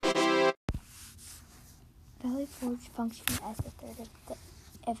Valley Forge functioned as the third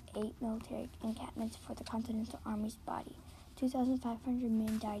of 8 military encampments for the Continental Army's body. 2,500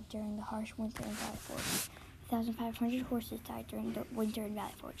 men died during the harsh winter in Valley Forge. 1,500 horses died during the winter in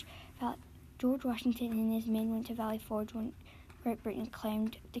Valley Forge. George Washington and his men went to Valley Forge when Great Britain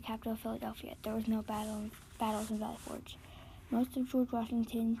claimed the capital of Philadelphia. There was no battles in Valley Forge. Most of George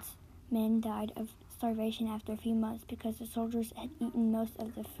Washington's men died of starvation after a few months because the soldiers had eaten most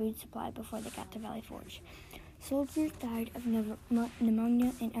of the food supply before they got to Valley Forge. Soldiers died of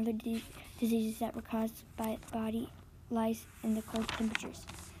pneumonia and other diseases that were caused by body lice and the cold temperatures.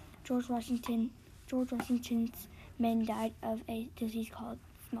 George Washington's men died of a disease called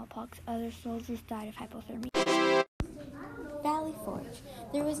smallpox. Other soldiers died of hypothermia. Valley Forge.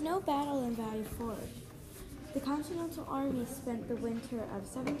 There was no battle in Valley Forge. The Continental Army spent the winter of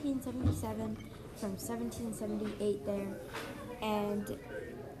 1777 from 1778 there, and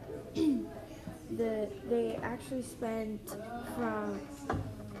they actually spent from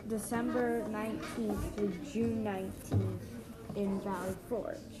December 19th to June 19th in Valley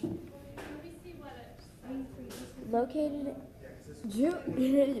Forge.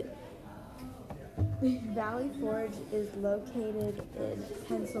 Valley Forge is located in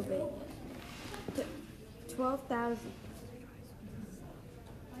Pennsylvania.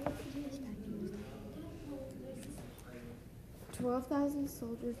 12,000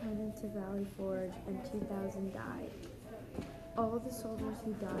 soldiers went into Valley Forge and 2,000 died. All the soldiers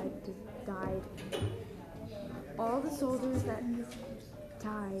who died. All the soldiers that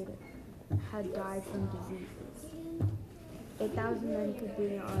died had died from diseases. 8,000 men could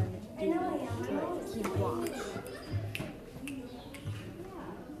be on duty to keep watch.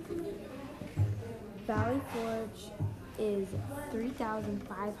 Valley Forge is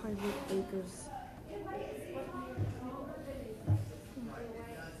 3,500 acres